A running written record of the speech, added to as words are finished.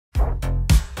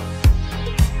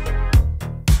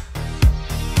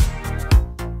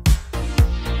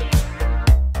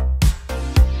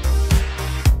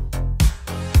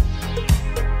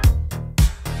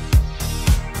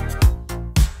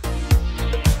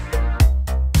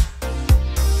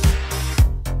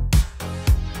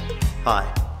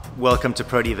Hi, welcome to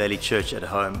Prodi Valley Church at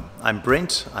Home. I'm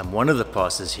Brent, I'm one of the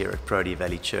pastors here at Prodi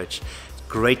Valley Church. It's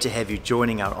great to have you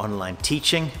joining our online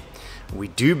teaching. We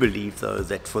do believe, though,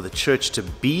 that for the church to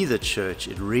be the church,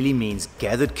 it really means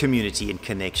gathered community and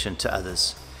connection to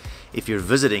others. If you're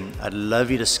visiting, I'd love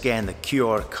you to scan the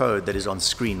QR code that is on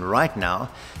screen right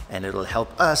now, and it'll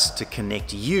help us to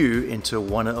connect you into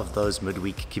one of those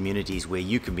midweek communities where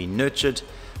you can be nurtured,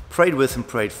 prayed with and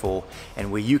prayed for,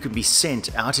 and where you can be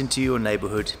sent out into your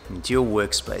neighborhood, into your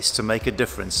workspace to make a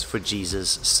difference for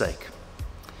Jesus' sake.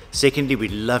 Secondly,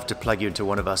 we'd love to plug you into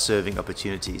one of our serving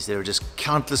opportunities. There are just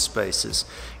countless spaces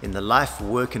in the life,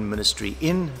 work, and ministry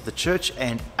in the church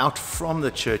and out from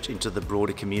the church into the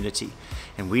broader community.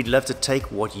 And we'd love to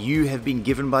take what you have been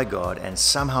given by God and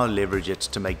somehow leverage it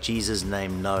to make Jesus'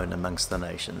 name known amongst the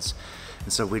nations.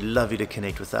 And so we'd love you to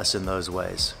connect with us in those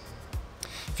ways.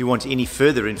 If you want any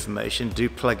further information, do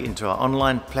plug into our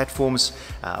online platforms.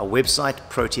 Our website,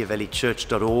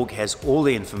 proteavalleychurch.org, has all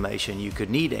the information you could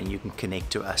need, and you can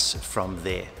connect to us from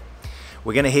there.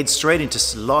 We're going to head straight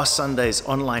into last Sunday's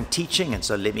online teaching, and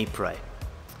so let me pray.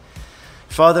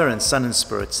 Father and Son and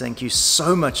Spirit, thank you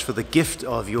so much for the gift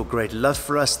of your great love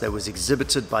for us that was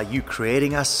exhibited by you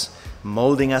creating us,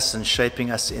 molding us, and shaping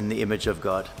us in the image of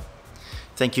God.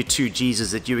 Thank you too,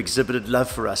 Jesus, that you exhibited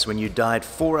love for us when you died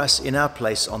for us in our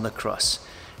place on the cross,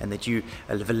 and that you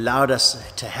have allowed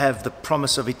us to have the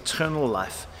promise of eternal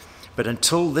life. But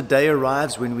until the day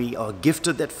arrives when we are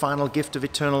gifted that final gift of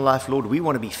eternal life, Lord, we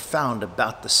want to be found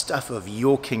about the stuff of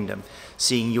your kingdom,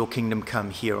 seeing your kingdom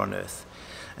come here on earth.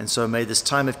 And so may this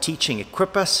time of teaching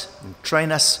equip us and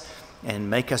train us and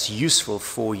make us useful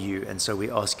for you. And so we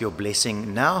ask your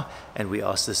blessing now, and we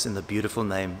ask this in the beautiful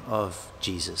name of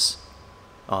Jesus.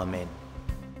 Amen.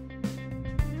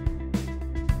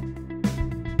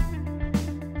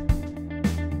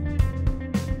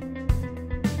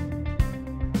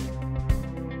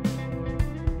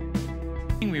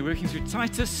 We're working through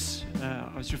Titus. I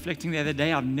was reflecting the other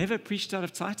day, I've never preached out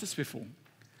of Titus before.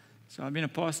 So I've been a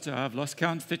pastor, I've lost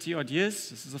count, 30 odd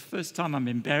years. This is the first time I'm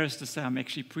embarrassed to say I'm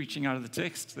actually preaching out of the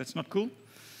text. That's not cool.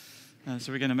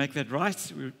 So we're going to make that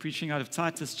right. We're preaching out of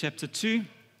Titus chapter 2.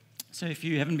 So if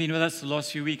you haven't been with us the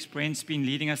last few weeks, Brent's been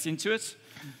leading us into it.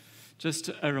 Just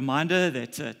a reminder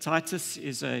that Titus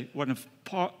is one of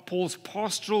Paul's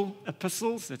pastoral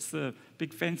epistles. That's the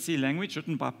big fancy language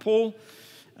written by Paul.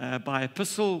 By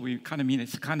epistle, we kind of mean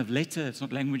it's a kind of letter. It's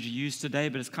not language you use today,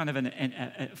 but it's kind of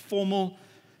a formal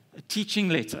teaching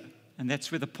letter. And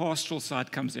that's where the pastoral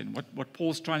side comes in. What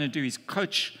Paul's trying to do is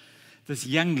coach this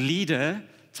young leader,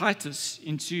 Titus,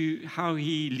 into how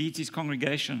he leads his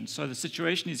congregation. So the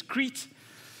situation is Crete.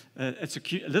 It's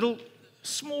a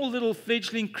small little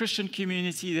fledgling Christian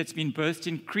community that's been birthed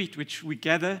in Crete, which we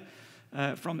gather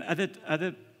from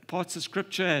other parts of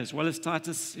Scripture, as well as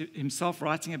Titus himself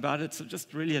writing about it. So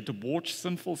just really a debauched,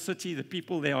 sinful city. The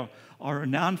people there are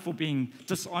renowned for being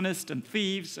dishonest and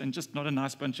thieves and just not a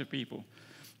nice bunch of people.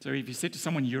 So if you said to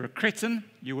someone, you're a Cretan,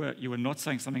 you were not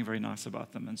saying something very nice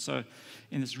about them. And so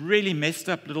in this really messed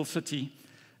up little city,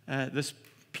 this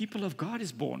people of God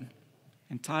is born.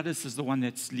 And Titus is the one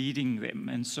that's leading them.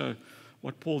 And so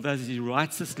what Paul does is he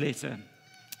writes this letter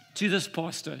to this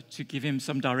pastor to give him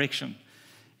some direction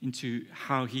into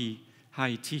how he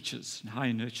teaches and how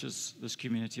he nurtures this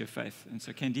community of faith. And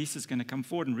so Candice is going to come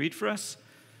forward and read for us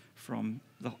from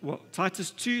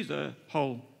Titus 2, the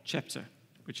whole chapter,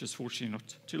 which is fortunately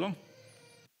not too long.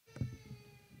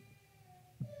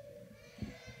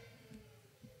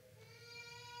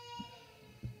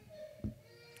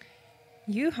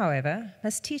 You, however,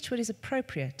 must teach what is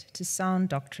appropriate to sound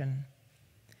doctrine.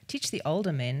 Teach the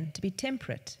older men to be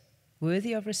temperate,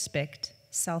 worthy of respect,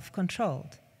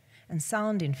 self-controlled, and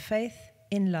sound in faith,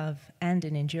 in love, and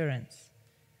in endurance.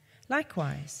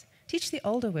 Likewise, teach the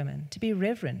older women to be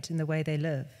reverent in the way they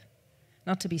live,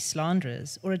 not to be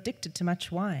slanderers or addicted to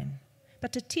much wine,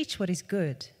 but to teach what is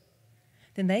good.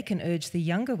 Then they can urge the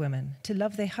younger women to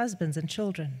love their husbands and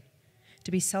children,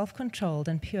 to be self-controlled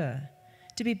and pure,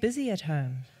 to be busy at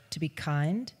home, to be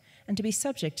kind, and to be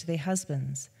subject to their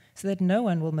husbands, so that no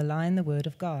one will malign the word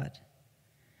of God.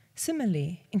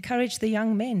 Similarly, encourage the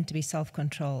young men to be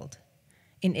self-controlled.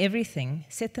 In everything,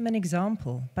 set them an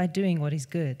example by doing what is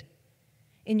good.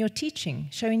 In your teaching,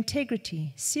 show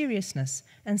integrity, seriousness,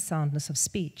 and soundness of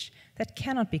speech that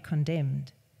cannot be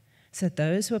condemned, so that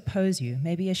those who oppose you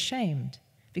may be ashamed,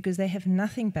 because they have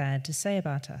nothing bad to say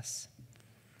about us.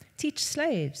 Teach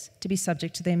slaves to be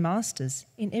subject to their masters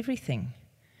in everything,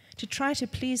 to try to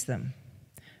please them,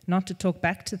 not to talk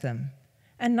back to them,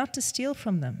 and not to steal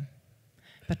from them,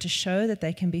 but to show that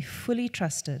they can be fully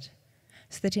trusted,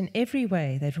 so that in every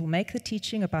way they will make the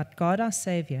teaching about God our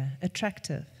Saviour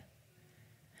attractive.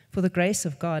 For the grace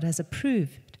of God has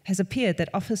appeared that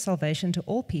offers salvation to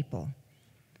all people.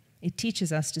 It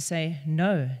teaches us to say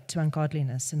no to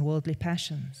ungodliness and worldly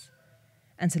passions,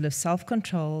 and to live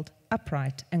self-controlled,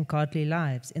 upright, and godly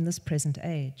lives in this present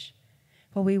age,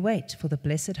 while we wait for the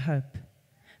blessed hope,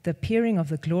 the appearing of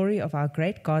the glory of our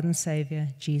great God and Saviour,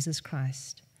 Jesus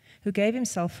Christ, who gave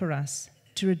himself for us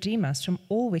to redeem us from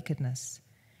all wickedness,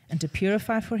 and to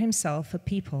purify for himself a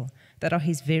people that are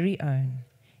his very own,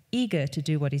 eager to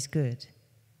do what is good.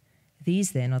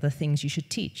 These then are the things you should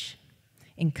teach.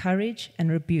 Encourage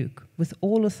and rebuke with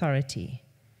all authority.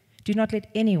 Do not let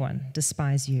anyone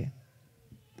despise you.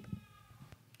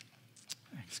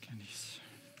 Thanks, Candice.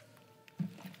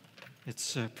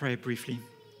 Let's pray briefly.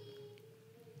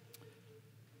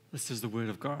 This is the Word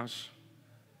of God,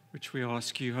 which we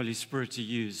ask you, Holy Spirit, to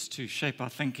use to shape our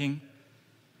thinking,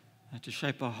 to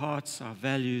shape our hearts, our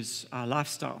values, our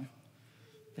lifestyle,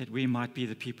 that we might be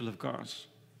the people of God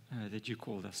that you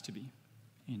called us to be.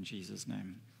 In Jesus'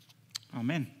 name.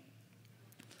 Amen.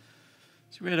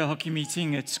 So we had a hockey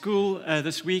meeting at school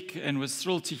this week and was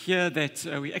thrilled to hear that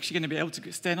we're actually going to be able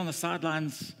to stand on the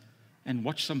sidelines and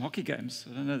watch some hockey games.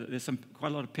 I don't know, there's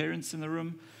quite a lot of parents in the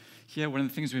room here. One of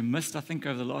the things we missed, I think,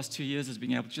 over the last 2 years is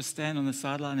being able to just stand on the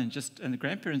sideline and the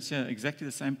grandparents here, exactly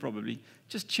the same probably,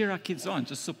 just cheer our kids on,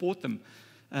 just support them,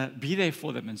 be there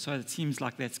for them. And so it seems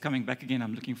like that's coming back again.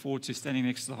 I'm looking forward to standing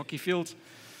next to the hockey field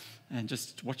and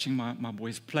just watching my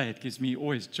boys play. It gives me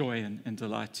always joy and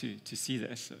delight to see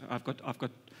this. I've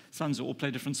got sons who all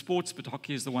play different sports, but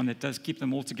hockey is the one that does keep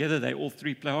them all together. They all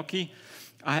three play hockey.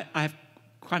 I have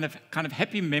kind of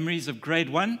happy memories of grade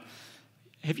 1.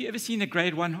 Have you ever seen a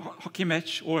grade 1 hockey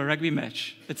match or a rugby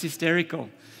match? It's hysterical.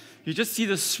 You just see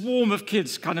the swarm of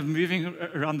kids kind of moving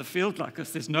around the field like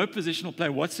this. There's no positional play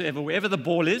whatsoever. Wherever the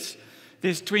ball is,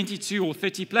 there's 22 or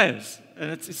 30 players, and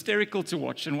it's hysterical to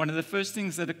watch. And one of the first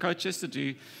things that a coach has to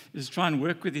do is try and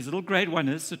work with these little grade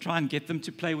 1ers to try and get them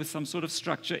to play with some sort of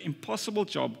structure. Impossible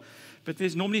job, but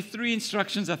there's normally 3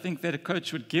 instructions, I think, that a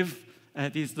coach would give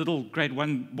these little grade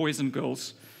 1 boys and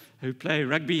girls who play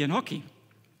rugby and hockey.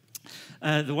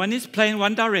 The one is play in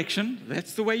one direction.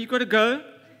 That's the way you've got to go.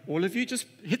 All of you just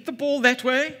hit the ball that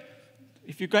way.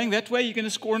 If you're going that way, you're going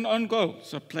to score an own goal.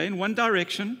 So play in one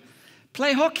direction.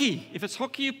 Play hockey. If it's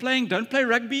hockey you're playing, don't play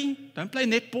rugby. Don't play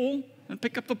netball. Don't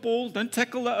pick up the ball. Don't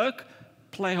tackle the oak.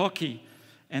 Play hockey.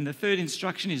 And the third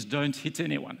instruction is don't hit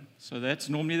anyone. So that's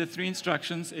normally the 3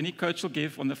 instructions any coach will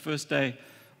give on the first day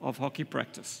of hockey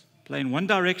practice. Play in one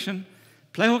direction.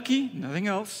 Play hockey, nothing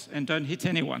else, and don't hit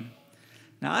anyone.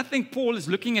 Now, I think Paul is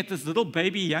looking at this little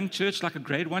baby young church, like a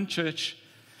grade 1 church,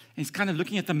 and he's kind of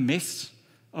looking at the mess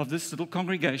of this little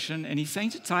congregation, and he's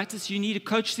saying to Titus, you need to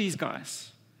coach these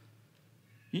guys.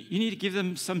 You need to give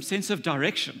them some sense of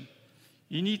direction.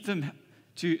 You need them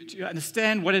to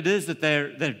understand what it is that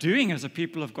they're doing as a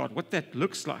people of God, what that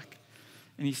looks like.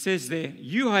 And he says there,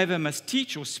 you, however, must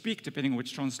teach or speak, depending on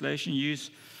which translation you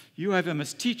use, you, however,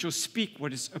 must teach or speak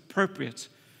what is appropriate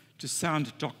to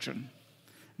sound doctrine.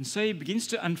 And so he begins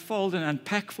to unfold and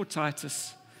unpack for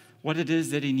Titus what it is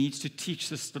that he needs to teach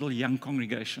this little young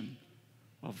congregation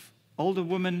of older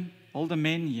women, older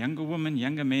men, younger women,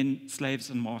 younger men,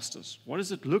 slaves and masters. What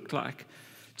does it look like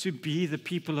to be the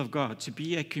people of God, to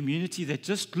be a community that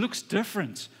just looks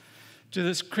different to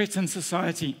this Cretan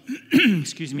society,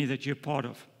 excuse me, that you're part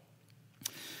of?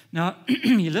 Now,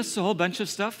 he lists a whole bunch of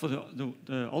stuff for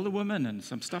the older women and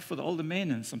some stuff for the older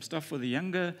men and some stuff for the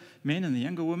younger men and the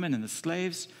younger women and the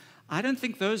slaves. I don't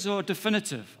think those are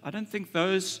definitive. I don't think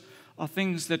those are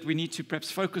things that we need to perhaps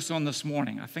focus on this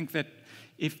morning. I think that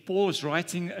if Paul was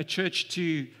writing a church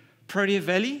to Protea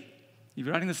Valley, if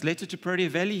writing this letter to Protea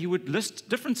Valley, he would list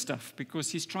different stuff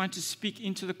because he's trying to speak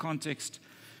into the context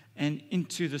and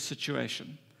into the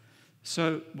situation.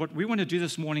 So what we want to do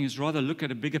this morning is rather look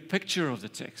at a bigger picture of the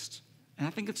text. And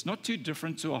I think it's not too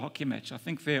different to a hockey match. I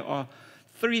think there are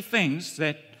 3 things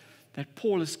that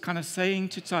Paul is kind of saying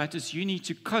to Titus, you need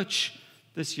to coach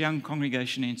this young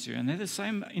congregation into. And they're the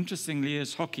same, interestingly,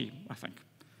 as hockey, I think.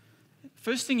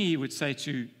 First thing he would say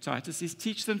to Titus is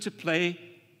teach them to play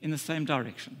in the same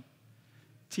direction.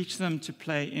 Teach them to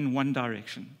play in one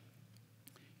direction.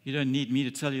 You don't need me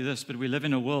to tell you this, but we live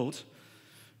in a world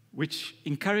which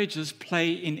encourages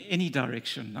play in any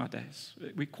direction nowadays.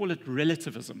 We call it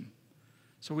relativism.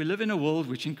 So we live in a world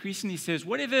which increasingly says,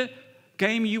 whatever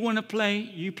game you want to play,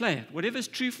 you play it. Whatever's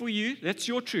true for you, that's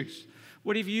your truth.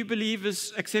 Whatever you believe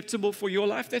is acceptable for your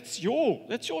life, that's your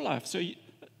life. So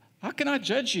how can I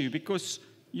judge you? Because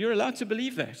you're allowed to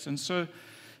believe that. And so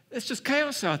It's just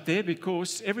chaos out there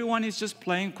because everyone is just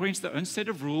playing according to their own set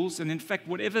of rules. And in fact,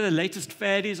 whatever the latest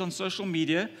fad is on social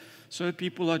media, so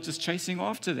people are just chasing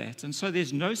after that. And so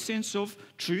there's no sense of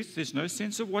truth. There's no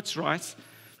sense of what's right.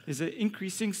 There's an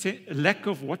increasing lack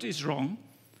of what is wrong.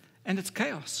 And it's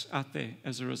chaos out there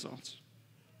as a result.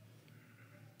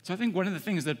 So I think one of the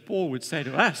things that Paul would say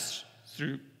to us,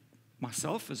 through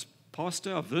myself as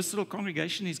pastor of this little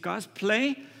congregation, is, guys,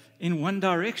 play in one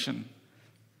direction.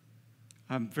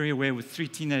 I'm very aware with 3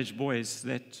 teenage boys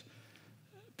that,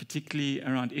 particularly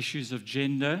around issues of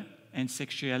gender and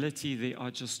sexuality, there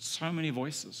are just so many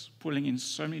voices pulling in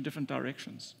so many different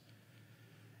directions.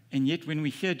 And yet when we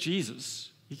hear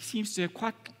Jesus, he seems to have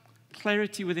quite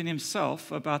clarity within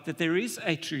himself about that there is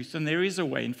a truth and there is a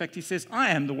way. In fact, he says,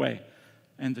 I am the way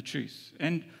and the truth.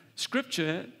 And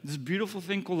Scripture, this beautiful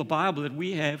thing called the Bible that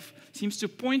we have, seems to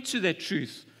point to that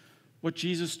truth, what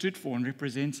Jesus stood for and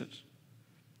represented.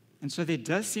 And so there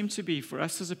does seem to be, for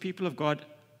us as a people of God,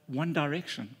 one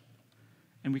direction.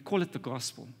 And we call it the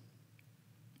gospel.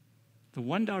 The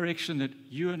one direction that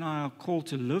you and I are called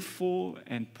to live for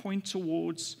and point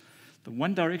towards, the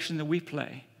one direction that we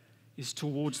play is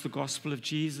towards the gospel of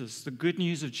Jesus, the good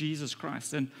news of Jesus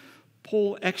Christ. And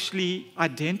Paul actually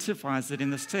identifies it in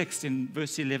this text in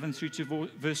verse 11 through to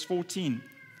verse 14.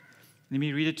 Let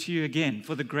me read it to you again.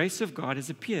 For the grace of God has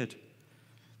appeared,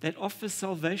 that offers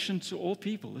salvation to all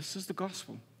people. This is the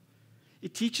gospel.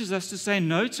 It teaches us to say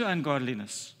no to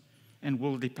ungodliness and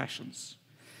worldly passions,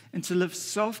 and to live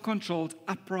self-controlled,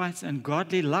 upright, and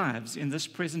godly lives in this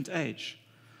present age,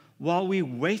 while we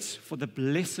wait for the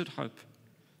blessed hope,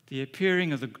 the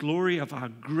appearing of the glory of our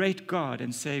great God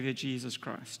and Savior Jesus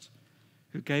Christ,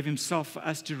 who gave himself for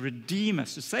us to redeem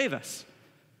us, to save us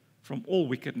from all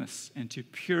wickedness, and to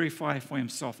purify for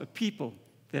himself a people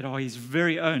that are his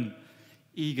very own,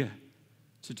 eager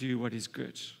to do what is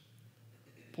good.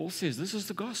 Paul says this is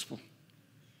the gospel.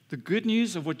 The good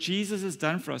news of what Jesus has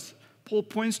done for us. Paul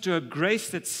points to a grace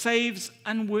that saves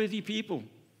unworthy people.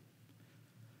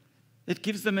 It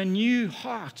gives them a new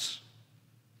heart.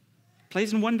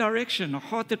 Plays in one direction, a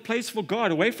heart that plays for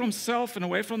God, away from self and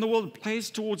away from the world, plays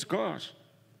towards God.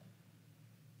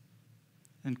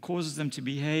 And causes them to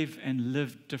behave and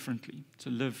live differently, to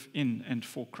live in and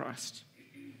for Christ.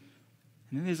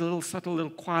 And then there's a little subtle, little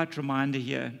quiet reminder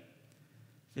here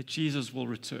that Jesus will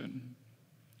return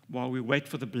while we wait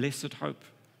for the blessed hope,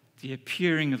 the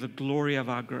appearing of the glory of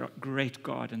our great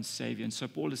God and Savior. And so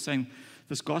Paul is saying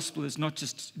this gospel is not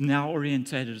just now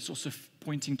orientated, it's also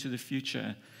pointing to the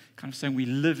future, kind of saying we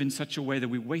live in such a way that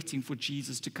we're waiting for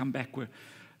Jesus to come back.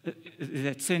 In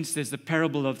that sense, there's the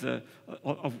parable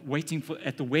of waiting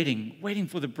at the wedding, waiting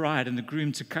for the bride and the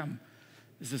groom to come.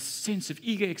 There's a sense of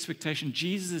eager expectation.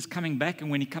 Jesus is coming back, and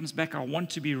when he comes back, I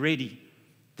want to be ready.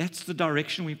 That's the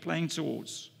direction we're playing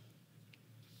towards.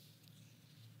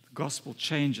 The gospel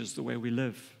changes the way we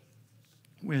live.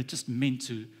 We're just meant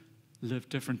to live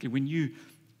differently. When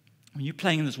you're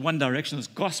playing in this one direction, this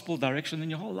gospel direction,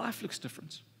 then your whole life looks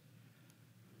different.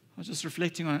 I was just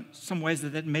reflecting on some ways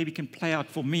that maybe can play out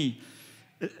for me.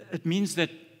 It means that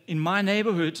in my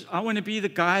neighborhood, I want to be the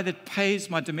guy that pays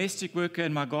my domestic worker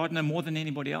and my gardener more than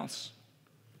anybody else.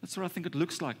 That's what I think it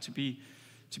looks like to be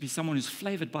someone who's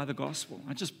flavored by the gospel.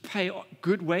 I just pay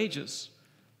good wages,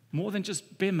 more than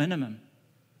just bare minimum.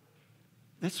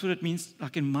 That's what it means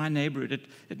like in my neighborhood.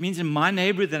 It means in my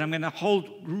neighborhood that I'm going to hold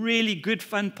really good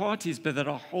fun parties, but that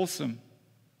are wholesome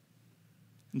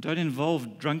and don't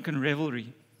involve drunken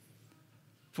revelry.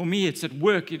 For me, it's at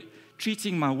work,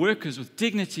 treating my workers with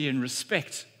dignity and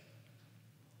respect.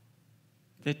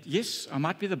 That, yes, I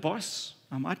might be the boss,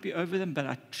 I might be over them, but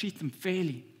I treat them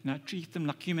fairly, and I treat them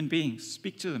like human beings,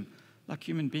 speak to them like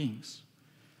human beings.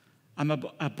 I'm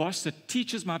a boss that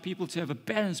teaches my people to have a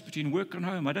balance between work and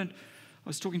home.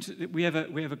 We have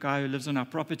a guy who lives on our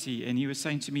property, and he was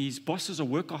saying to me, his boss is a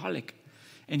workaholic,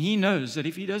 and he knows that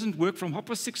if he doesn't work from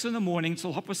 6:30 in the morning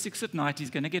till 6:30 at night,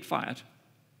 he's going to get fired.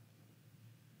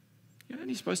 You're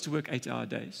only supposed to work 8-hour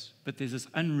days, but there's this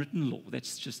unwritten law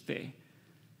that's just there.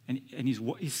 And he's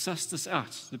sussed this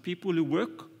out. The people who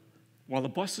work while the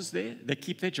boss is there, they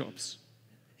keep their jobs.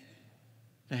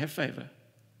 They have favor.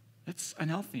 That's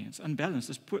unhealthy. It's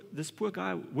unbalanced. This poor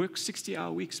guy works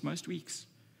 60-hour weeks most weeks.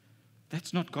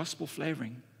 That's not gospel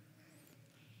flavoring.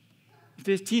 If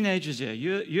there's teenagers here,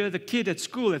 you're the kid at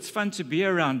school that's fun to be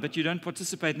around, but you don't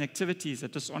participate in activities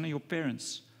that dishonor your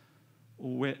parents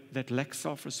or that lack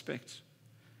self-respect.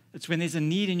 It's when there's a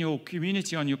need in your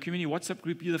community, on your community WhatsApp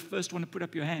group, you're the first one to put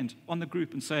up your hand on the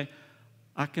group and say,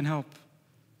 I can help.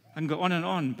 I can go on and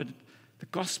on, but the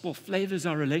gospel flavors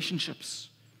our relationships.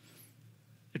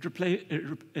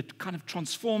 it kind of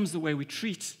transforms the way we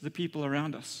treat the people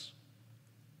around us.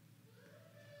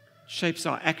 Shapes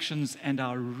our actions and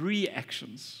our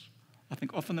reactions. I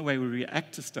think often the way we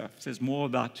react to stuff says more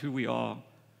about who we are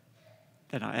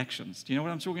than our actions. Do you know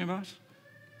what I'm talking about?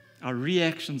 Our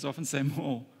reactions often say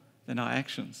more than our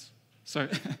actions. So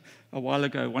a while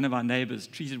ago, one of our neighbors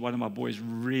treated one of my boys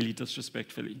really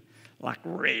disrespectfully. Like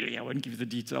really, I won't give you the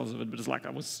details of it, but it's like I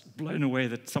was blown away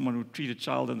that someone would treat a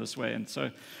child in this way. And so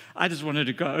I just wanted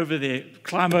to go over there,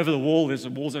 climb over the wall. There's a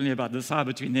wall's only about this high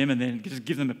between them, and then just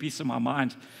give them a piece of my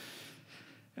mind.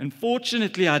 And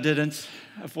fortunately, I didn't,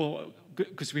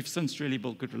 because we've since really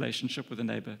built a good relationship with the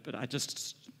neighbor. But I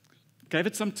just gave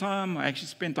it some time. I actually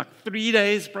spent like 3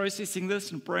 days processing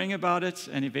this and praying about it,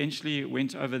 and eventually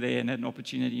went over there and had an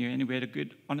opportunity, and we had a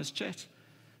good, honest chat.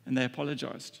 And they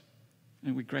apologized.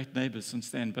 And we're great neighbors since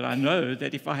then. But I know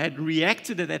that if I had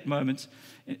reacted at that moment,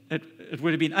 it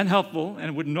would have been unhelpful, and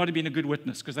it would not have been a good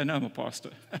witness, because they know I'm a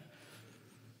pastor.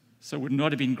 So it would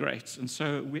not have been great. And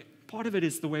so part of it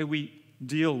is the way we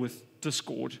deal with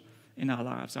discord in our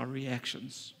lives, our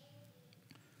reactions.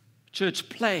 Church,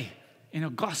 play in a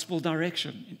gospel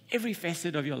direction in every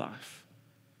facet of your life.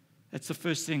 That's the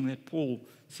first thing that Paul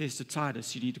says to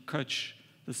Titus. You need to coach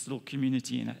this little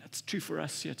community, and it's true for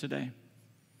us here today.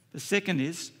 The second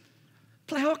is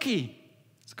play hockey.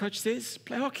 As Coach says,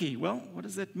 play hockey. Well, what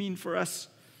does that mean for us?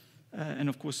 And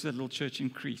of course, that little church in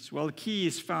Crete. Well, the key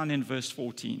is found in verse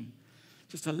 14.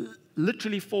 Just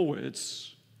literally 4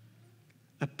 words.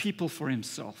 A people for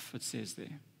himself, it says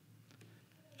there.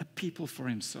 A people for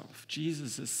himself.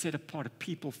 Jesus has set apart a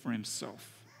people for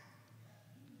himself.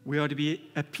 We are to be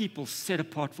a people set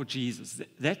apart for Jesus.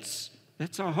 That's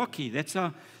our hockey. That's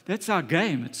our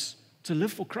game. It's to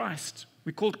live for Christ.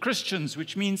 We're called Christians,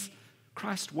 which means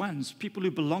Christ ones, people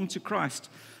who belong to Christ.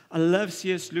 I love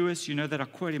C.S. Lewis. You know that I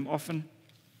quote him often.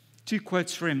 2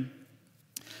 quotes for him.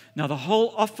 Now, the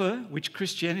whole offer which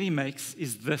Christianity makes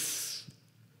is this.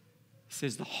 He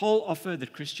says, the whole offer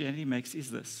that Christianity makes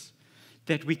is this,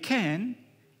 that we can,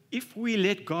 if we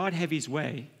let God have his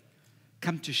way,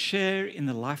 come to share in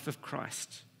the life of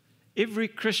Christ. Every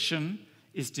Christian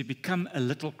is to become a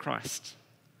little Christ.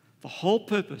 The whole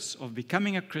purpose of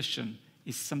becoming a Christian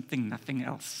is something, nothing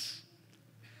else.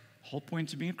 The whole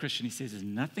point of being a Christian, he says, is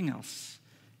nothing else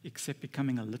except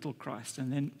becoming a little Christ.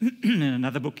 And then in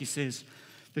another book he says,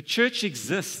 the church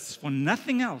exists for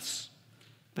nothing else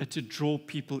but to draw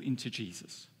people into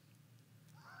Jesus,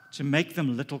 to make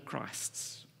them little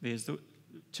Christs. There's the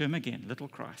term again, little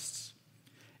Christs.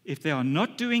 If they are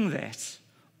not doing that,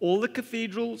 all the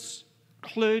cathedrals,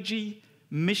 clergy,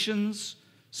 missions,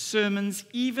 sermons,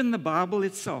 even the Bible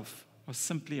itself, are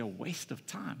simply a waste of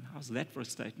time. How's that for a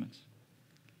statement?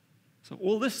 So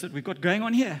all this that we've got going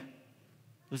on here,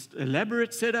 this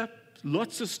elaborate setup,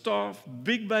 lots of staff,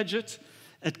 big budget,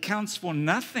 it counts for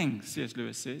nothing, C.S.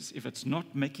 Lewis says, if it's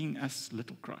not making us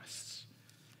little Christs,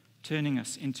 turning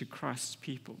us into Christ's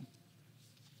people.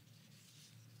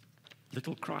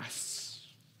 Little Christs.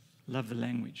 Love the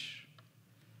language.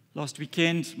 Last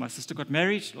weekend, my sister got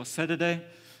married, last Saturday.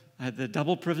 I had the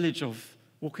double privilege of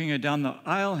walking her down the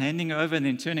aisle, handing her over, and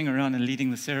then turning around and leading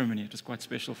the ceremony. It was quite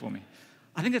special for me.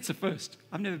 I think it's a first.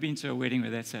 I've never been to a wedding where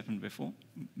that's happened before,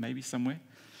 maybe somewhere.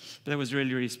 But that was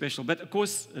really, really special. But of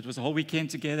course, it was a whole weekend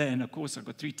together, and of course, I've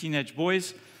got 3 teenage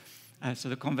boys. So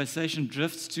the conversation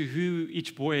drifts to who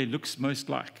each boy looks most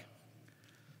like.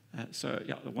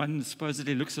 The one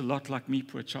supposedly looks a lot like me,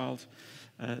 poor child.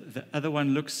 The other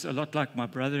one looks a lot like my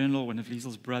brother-in-law, one of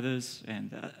Liesel's brothers,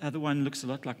 and the other one looks a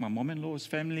lot like my mom-in-law's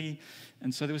family.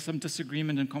 And so there was some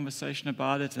disagreement and conversation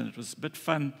about it, and it was a bit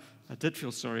fun. I did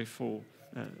feel sorry for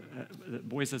the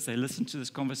boys as they listened to this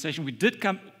conversation. We did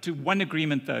come to one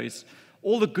agreement, though, is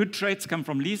all the good traits come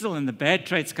from Liesel and the bad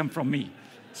traits come from me.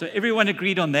 So everyone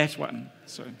agreed on that one.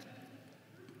 So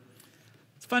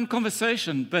it's a fun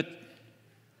conversation, but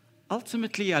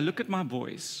ultimately I look at my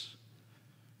boys.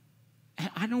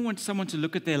 I don't want someone to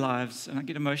look at their lives, and I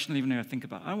get emotional even when I think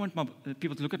about it. I want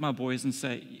people to look at my boys and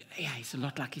say, yeah, he's a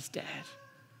lot like his dad.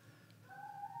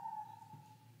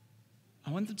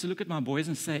 I want them to look at my boys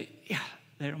and say, yeah,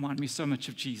 they remind me so much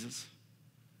of Jesus.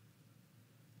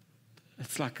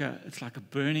 It's like a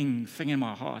burning thing in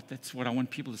my heart. That's what I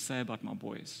want people to say about my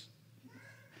boys.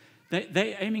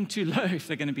 They're aiming too low if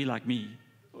they're going to be like me.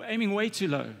 We're aiming way too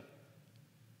low.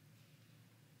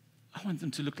 I want them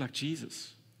to look like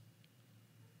Jesus.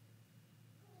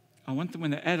 I want them,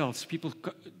 when they're adults, people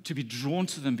to be drawn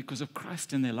to them because of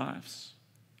Christ in their lives.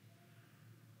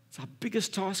 It's our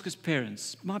biggest task as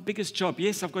parents. My biggest job.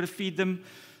 Yes, I've got to feed them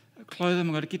clothe them,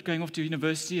 I've got to keep going off to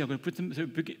university, I've got to put them through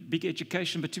big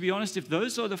education. But to be honest, if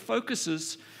those are the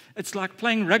focuses, it's like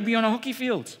playing rugby on a hockey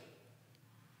field.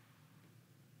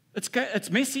 It's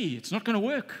messy. It's not going to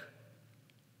work.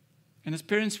 And as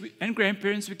parents and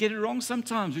grandparents, we get it wrong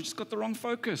sometimes. We just got the wrong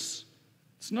focus.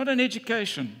 It's not an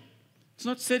education. It's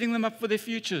not setting them up for their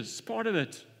futures. It's part of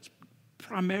it. It's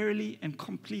primarily and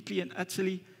completely and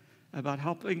utterly about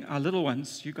helping our little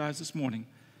ones, you guys this morning,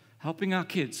 helping our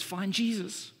kids find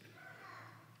Jesus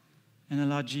and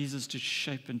allow Jesus to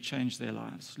shape and change their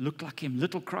lives. Look like him,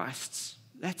 little Christs.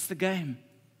 That's the game.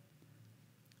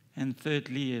 And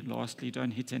thirdly and lastly,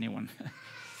 don't hit anyone.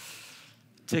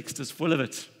 Text is full of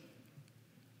it.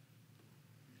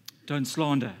 Don't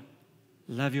slander.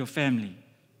 Love your family.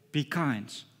 Be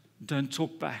kind. Don't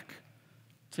talk back.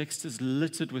 Text is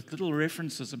littered with little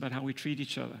references about how we treat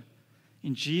each other.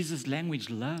 In Jesus' language,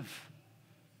 love.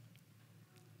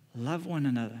 Love one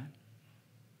another.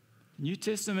 The New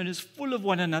Testament is full of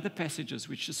one another passages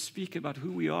which just speak about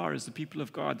who we are as the people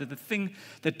of God. That the thing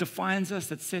that defines us,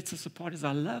 that sets us apart, is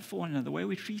our love for one another, the way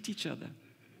we treat each other.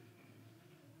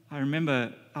 I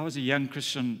remember I was a young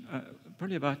Christian,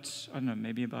 probably about, I don't know,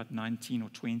 maybe about 19 or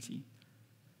 20.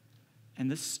 And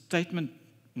this statement,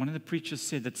 one of the preachers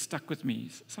said that stuck with me.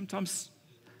 Sometimes,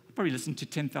 I probably listened to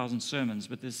 10,000 sermons,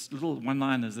 but there's little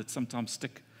one-liners that sometimes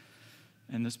stick.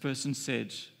 And this person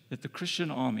said that the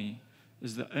Christian army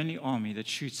is the only army that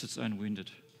shoots its own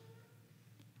wounded.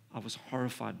 I was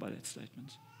horrified by that statement.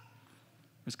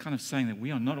 It was kind of saying that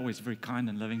we are not always very kind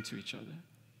and loving to each other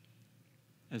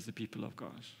as the people of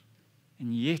God.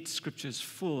 And yet, Scripture is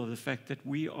full of the fact that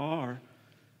we are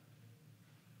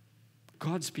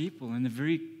God's people, and the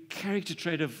very character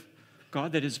trait of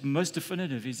God that is most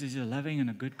definitive is He's a loving and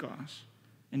a good God.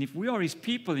 And if we are His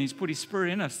people and He's put His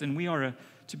Spirit in us, then we are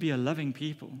to be a loving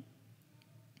people.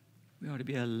 We are to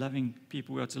be a loving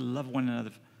people. We are to love one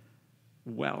another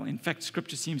well. In fact,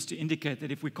 Scripture seems to indicate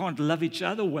that if we can't love each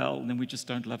other well, then we just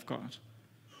don't love God.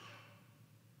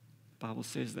 The Bible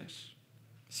says that.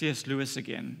 C.S. Lewis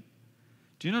again.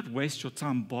 Do not waste your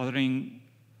time bothering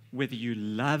whether you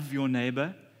love your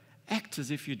neighbor. Act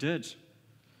as if you did.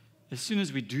 As soon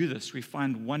as we do this, we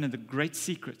find one of the great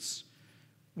secrets.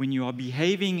 When you are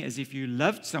behaving as if you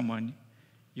loved someone,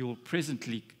 you will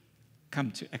presently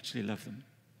come to actually love them.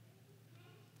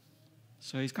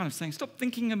 So he's kind of saying, stop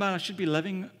thinking about I should be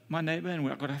loving my neighbor and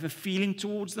I've got to have a feeling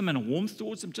towards them and a warmth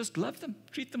towards them. Just love them.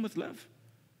 Treat them with love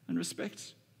and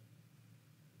respect.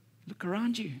 Look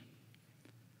around you.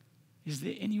 Is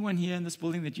there anyone here in this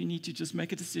building that you need to just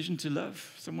make a decision to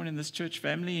love? Someone in this church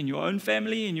family, in your own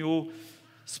family, in your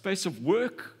space of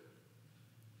work?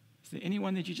 Is there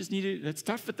anyone that you just need to, that's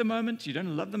tough at the moment? You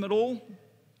don't love them at all? You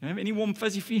don't have any warm,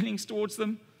 fuzzy feelings towards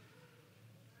them?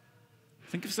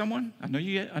 Think of someone. I know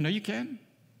you can.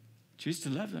 Choose to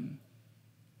love them.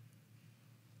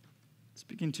 Let's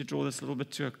begin to draw this a little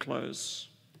bit to a close.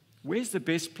 Where's the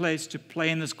best place to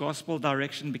play in this gospel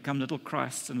direction, become little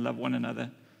Christs and love one another?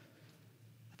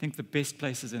 I think the best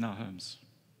place is in our homes.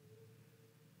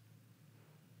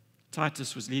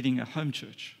 Titus was leading a home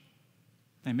church.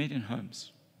 They met in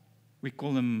homes. We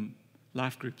call them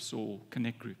life groups or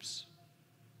connect groups.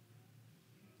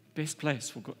 Best place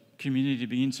for community to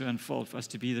begin to unfold, for us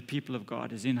to be the people of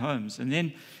God, is in homes. And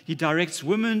then he directs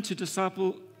women to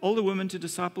disciple, older women to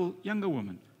disciple younger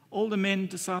women. Older men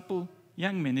disciple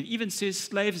young men. It even says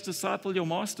slaves disciple your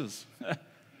masters.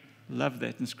 Love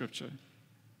that in Scripture.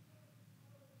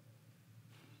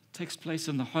 Takes place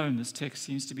in the home, this text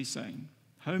seems to be saying.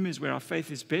 Home is where our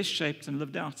faith is best shaped and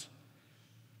lived out.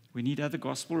 We need other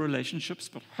gospel relationships,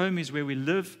 but home is where we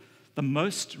live the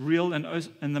most real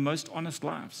and the most honest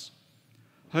lives.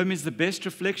 Home is the best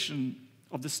reflection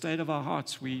of the state of our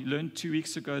hearts. We learned 2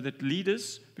 weeks ago that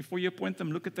leaders, before you appoint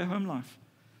them, look at their home life.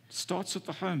 It starts with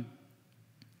the home.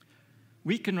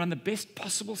 We can run the best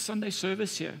possible Sunday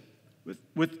service here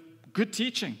with good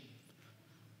teaching.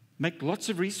 Make lots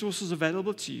of resources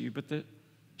available to you, but the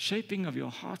shaping of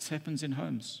your hearts happens in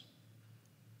homes.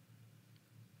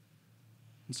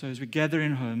 And so as we gather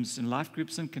in homes, in life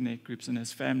groups and connect groups, and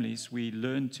as families, we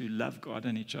learn to love God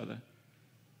and each other.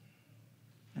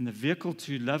 And the vehicle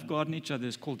to love God and each other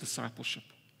is called discipleship.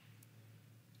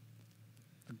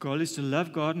 The goal is to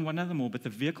love God and one another more, but the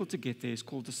vehicle to get there is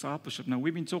called discipleship. Now,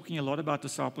 we've been talking a lot about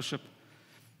discipleship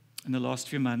in the last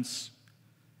few months.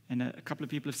 And a couple of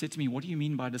people have said to me, what do you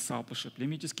mean by discipleship? Let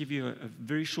me just give you a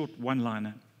very short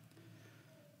one-liner.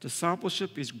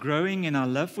 Discipleship is growing in our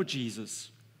love for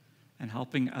Jesus and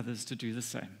helping others to do the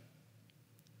same.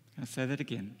 Can I say that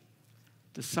again?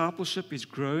 Discipleship is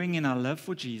growing in our love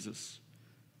for Jesus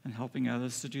and helping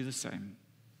others to do the same.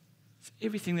 It's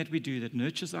everything that we do that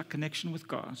nurtures our connection with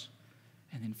God,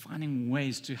 and then finding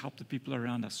ways to help the people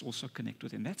around us also connect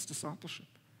with Him. That's discipleship.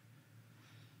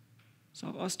 So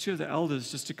I've asked two of the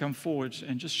elders just to come forward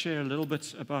and just share a little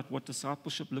bit about what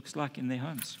discipleship looks like in their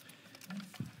homes.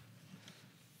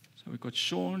 So we've got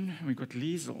Sean and we've got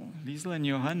Liesel. Liesel and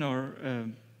Johan are a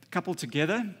couple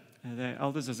together. They're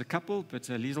elders as a couple, but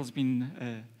Liesel's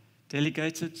been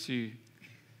delegated to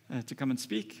come and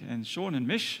speak. And Sean and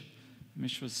Mish.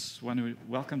 Mish was one who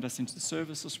welcomed us into the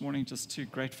service this morning, just two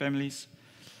great families.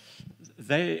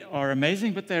 They are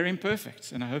amazing, but they're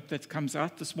imperfect. And I hope that comes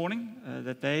out this morning,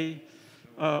 that they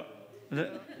are,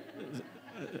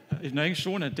 knowing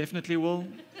Sean, it definitely will.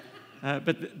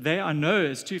 But they I know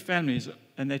as two families,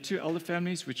 and they're two elder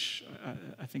families, which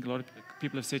I think a lot of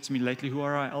people have said to me lately, who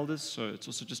are our elders? So it's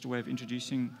also just a way of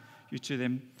introducing you to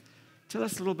them. Tell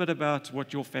us a little bit about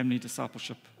what your family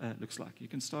discipleship looks like. You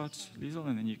can start, Liesel,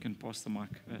 and then you can pass the mic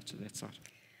to that side.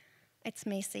 It's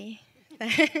messy.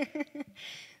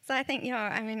 So I think,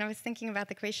 I was thinking about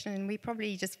the question, and we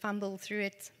probably just fumble through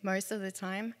it most of the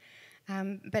time.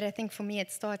 But I think for me,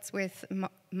 it starts with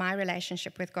my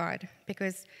relationship with God.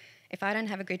 Because if I don't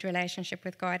have a good relationship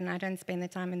with God, and I don't spend the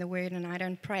time in the Word, and I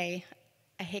don't pray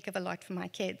a heck of a lot for my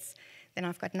kids, then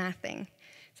I've got nothing.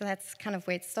 So that's kind of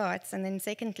where it starts. And then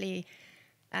secondly,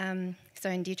 so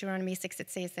in Deuteronomy 6,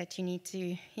 it says that you need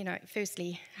to,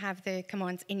 firstly, have the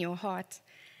commands in your heart.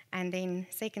 And then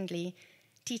secondly,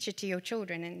 teach it to your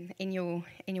children, and in your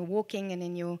walking, and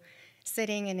in your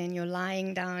sitting, and in your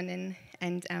lying down.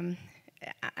 And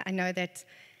I know that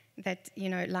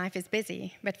life is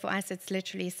busy, but for us it's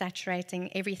literally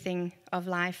saturating everything of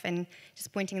life and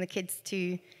just pointing the kids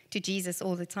to Jesus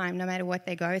all the time, no matter what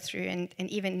they go through, and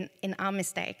even in our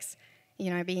mistakes,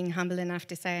 being humble enough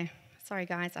to say, sorry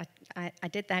guys, I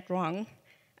did that wrong,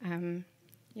 I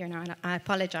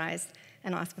apologize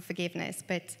and ask for forgiveness.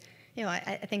 But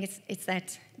I think it's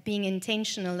that being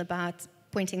intentional about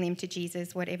pointing them to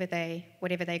Jesus, whatever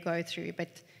they go through.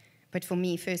 But for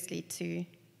me, firstly,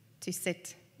 to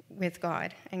sit with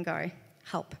God and go,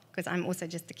 help, because I'm also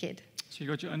just a kid. So you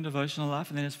got your own devotional life,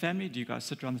 and then as family, do you guys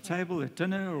sit around the table at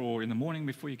dinner or in the morning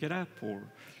before you get up? Or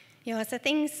so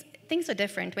things are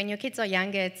different. When your kids are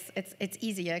younger, it's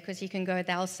easier because you can go,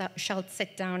 thou shalt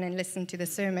sit down and listen to the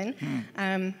sermon.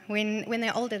 When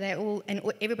they're older, and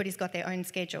everybody's got their own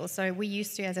schedule. So we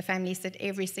used to, as a family, sit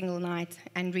every single night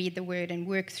and read the Word and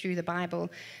work through the Bible.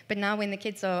 But now when the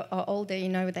kids are older,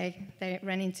 they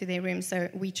run into their rooms. So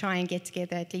we try and get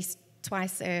together at least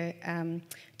twice a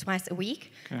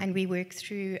week, okay. And we work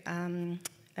through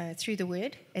the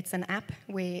Word. It's an app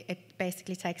where it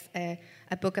basically takes a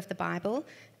book of the Bible,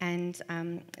 and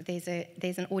there's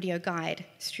an audio guide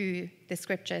through the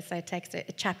Scripture. So it takes a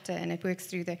chapter and it works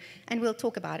through and we'll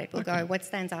talk about it. We'll go, what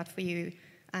stands out for you?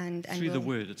 And through the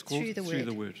Word. It's called Through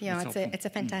the Word. Yeah, it's a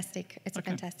fantastic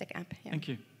app. Yeah. Thank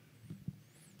you.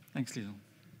 Thanks, Liesel.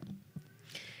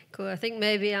 Cool. I think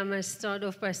maybe I must start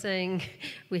off by saying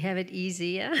we have it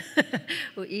easier,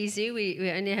 or easy.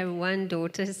 We only have one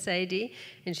daughter, Sadie,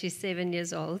 and she's 7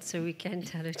 years old, so we can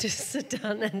tell her to sit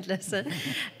down and listen.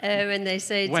 When they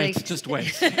say just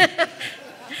wait.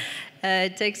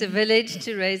 It takes a village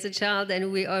to raise a child,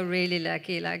 and we are really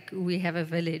lucky. Like, we have a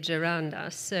village around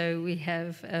us, so we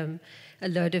have a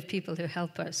load of people who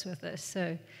help us with this.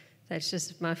 So that's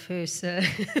just my first,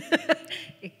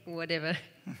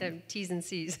 T's and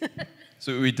C's.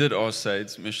 So we did ask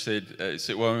Sades. Mish said,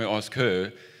 well, we asked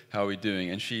her, how are we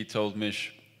doing? And she told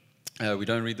Mish, we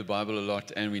don't read the Bible a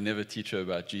lot, and we never teach her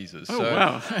about Jesus. Oh,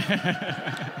 wow.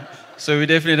 So we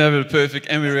definitely have it perfect,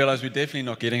 and we realized we're definitely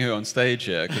not getting her on stage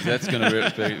here, because that's going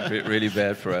to be really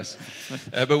bad for us.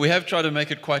 But we have tried to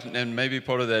make it quite, and maybe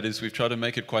part of that is we've tried to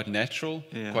make it quite natural,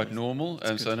 quite normal.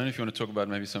 So I don't know if you want to talk about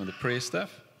maybe some of the prayer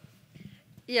stuff.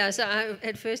 Yeah, so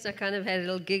at first I kind of had a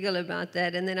little giggle about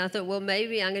that, and then I thought, well,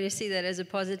 maybe I'm going to see that as a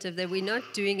positive, that we're not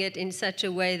doing it in such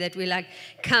a way that we're like,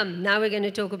 come, now we're going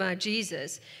to talk about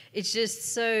Jesus. It's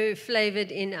just so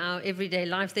flavored in our everyday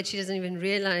life that she doesn't even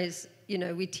realize,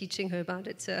 we're teaching her about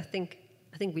it. So I think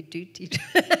we do teach.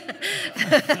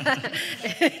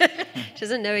 She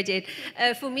doesn't know it yet.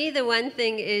 For me, the one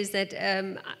thing is that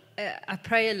I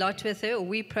pray a lot with her, or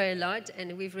we pray a lot,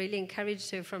 and we've really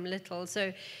encouraged her from little.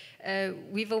 So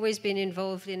we've always been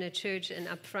involved in a church and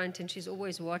up front, and she's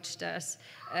always watched us.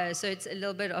 So it's a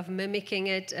little bit of mimicking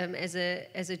it. As a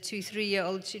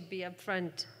 2-3-year-old, she'd be up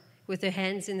front with her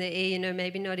hands in the air,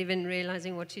 maybe not even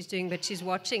realizing what she's doing, but she's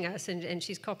watching us and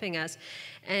she's copying us.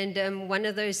 And one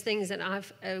of those things that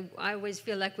I always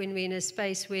feel like when we're in a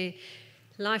space where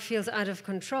life feels out of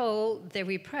control, that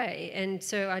we pray. And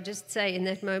so I just say in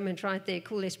that moment right there,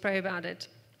 cool, let's pray about it.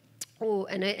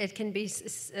 and it can be,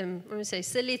 I want to say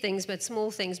silly things, but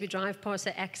small things. We drive past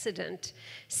an accident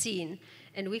scene,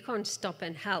 and we can't stop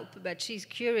and help, but she's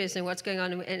curious in what's going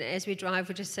on, and as we drive,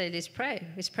 we just say, let's pray.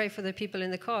 Let's pray for the people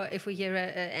in the car. If we hear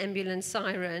an ambulance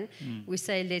siren, we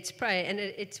say, let's pray. And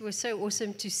it was so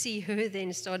awesome to see her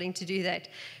then starting to do that.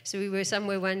 So we were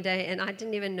somewhere one day, and I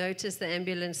didn't even notice the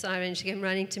ambulance siren. She came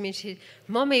running to me, and she said,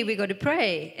 Mommy, we got to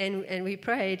pray. And we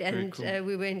prayed, and cool.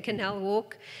 We were in Canal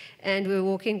Walk, and we were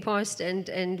walking past,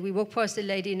 and we walked past a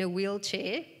lady in a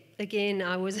wheelchair. Again,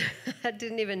 I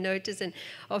didn't even notice, and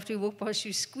after we walked past, she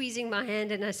was squeezing my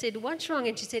hand, and I said, what's wrong?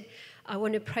 And she said, I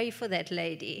want to pray for that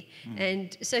lady.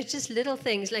 And so it's just little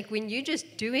things, like when you're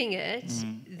just doing it,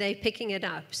 they're picking it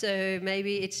up. So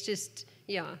maybe it's just,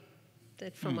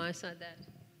 that from my side, that.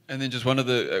 And then just one of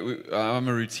the, I'm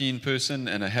a routine person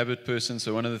and a habit person,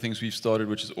 so one of the things we've started,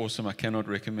 which is awesome, I cannot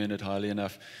recommend it highly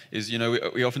enough, is,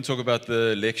 we often talk about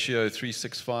the Lectio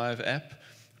 365 app,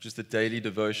 just a daily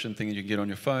devotion thing that you can get on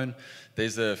your phone.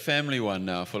 There's a family one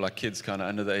now for like kids kind of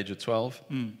under the age of 12.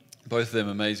 Both of them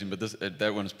amazing, but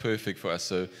that one is perfect for us.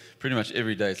 So pretty much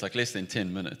every day, it's like less than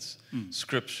 10 minutes.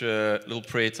 Scripture, little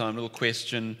prayer time, little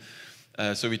question.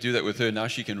 So we do that with her. Now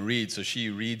she can read, so she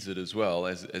reads it as well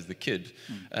as the kid.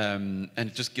 And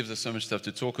it just gives us so much stuff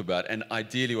to talk about. And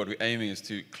ideally what we're aiming is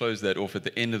to close that off at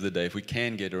the end of the day, if we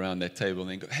can get around that table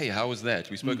and then go, hey, how was that?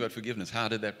 We spoke about forgiveness. How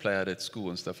did that play out at school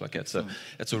and stuff like that? So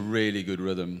that's a really good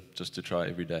rhythm just to try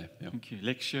every day. Yeah. Thank you.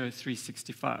 Lectio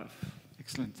 365.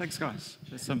 Excellent. Thanks, guys.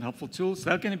 There's some helpful tools.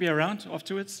 They're going to be around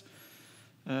afterwards.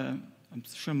 I'm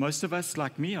sure most of us,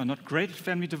 like me, are not great at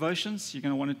family devotions. You're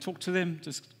going to want to talk to them.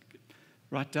 Just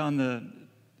write down the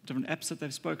different apps that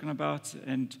they've spoken about,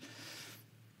 and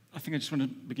I think I just want to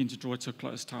begin to draw it to a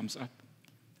close. Time's up.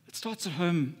 It starts at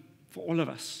home for all of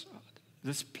us.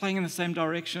 This playing in the same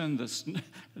direction, this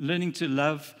learning to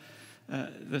love,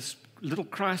 this little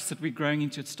Christ that we're growing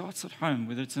into, it starts at home,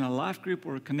 whether it's in a life group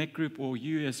or a connect group or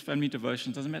you as family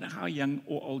devotion. Doesn't matter how young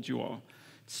or old you are.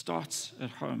 It starts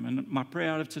at home. And my prayer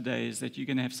out of today is that you're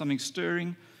going to have something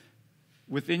stirring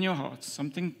within your heart,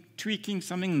 something tweaking,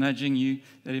 something nudging you,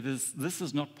 that if this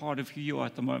is not part of who you are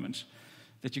at the moment,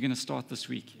 that you're going to start this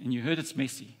week. And you heard it's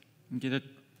messy. You get it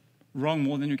wrong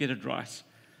more than you get it right.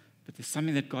 But there's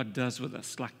something that God does with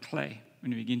us, like clay,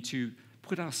 when we begin to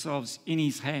put ourselves in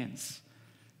His hands.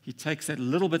 He takes that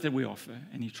little bit that we offer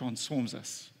and He transforms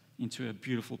us into a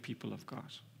beautiful people of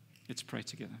God. Let's pray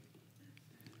together.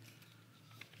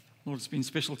 Lord, it's been a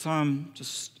special time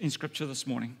just in Scripture this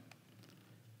morning.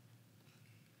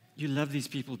 You love these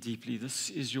people deeply. This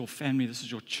is your family. This is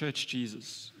your church,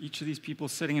 Jesus. Each of these people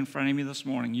sitting in front of me this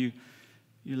morning, you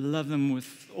love them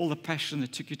with all the passion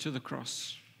that took you to the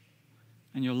cross.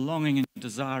 And your longing and your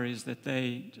desire is that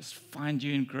they just find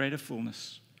you in greater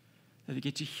fullness, that they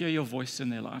get to hear your voice in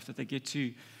their life, that they get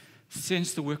to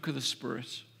sense the work of the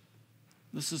Spirit.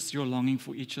 This is your longing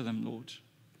for each of them, Lord.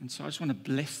 And so I just want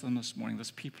to bless them this morning, this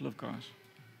people of God.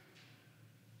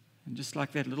 And just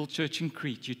like that little church in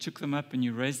Crete, you took them up and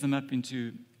you raised them up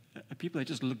into a people that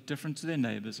just look different to their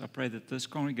neighbors. I pray that this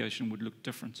congregation would look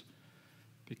different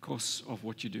because of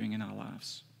what you're doing in our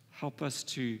lives. Help us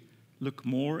to look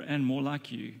more and more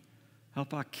like you.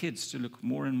 Help our kids to look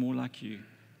more and more like you,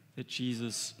 that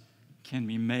Jesus can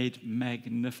be made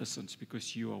magnificent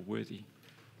because you are worthy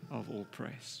of all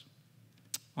praise.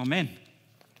 Amen.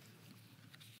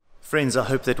 Friends, I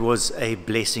hope that was a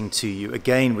blessing to you.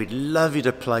 Again, we'd love you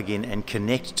to plug in and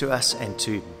connect to us and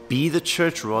to be the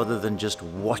church rather than just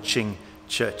watching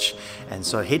church. And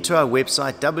so head to our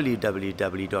website,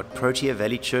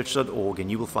 www.proteavalleychurch.org, and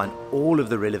you will find all of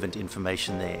the relevant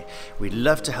information there. We'd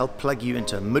love to help plug you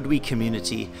into a midweek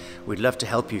community. We'd love to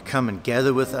help you come and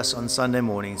gather with us on Sunday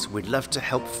mornings. We'd love to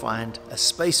help find a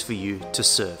space for you to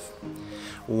serve.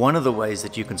 One of the ways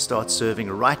that you can start serving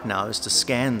right now is to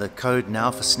scan the code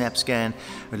now for SnapScan.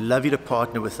 We'd love you to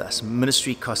partner with us.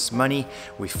 Ministry costs money.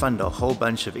 We fund a whole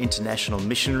bunch of international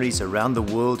missionaries around the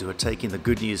world who are taking the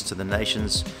good news to the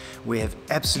nations. We have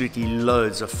absolutely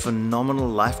loads of phenomenal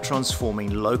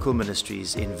life-transforming local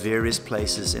ministries in various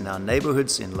places in our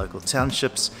neighborhoods, in local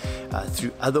townships,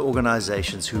 through other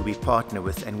organizations who we partner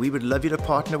with. And we would love you to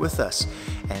partner with us.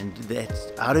 And that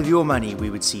out of your money,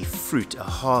 we would see fruit, a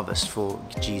harvest for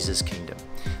Jesus' kingdom.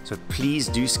 So please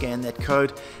do scan that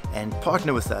code and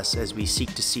partner with us as we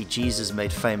seek to see Jesus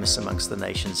made famous amongst the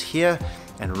nations here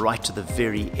and right to the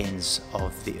very ends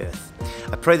of the earth.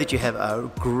 I pray that you have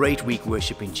a great week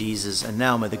worshiping Jesus, and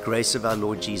now may the grace of our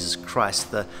Lord Jesus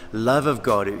Christ, the love of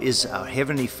God who is our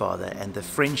Heavenly Father, and the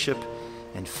friendship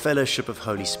and fellowship of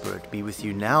Holy Spirit be with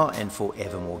you now and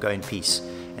forevermore. Go in peace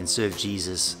and serve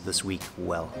Jesus this week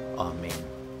well.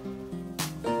 Amen.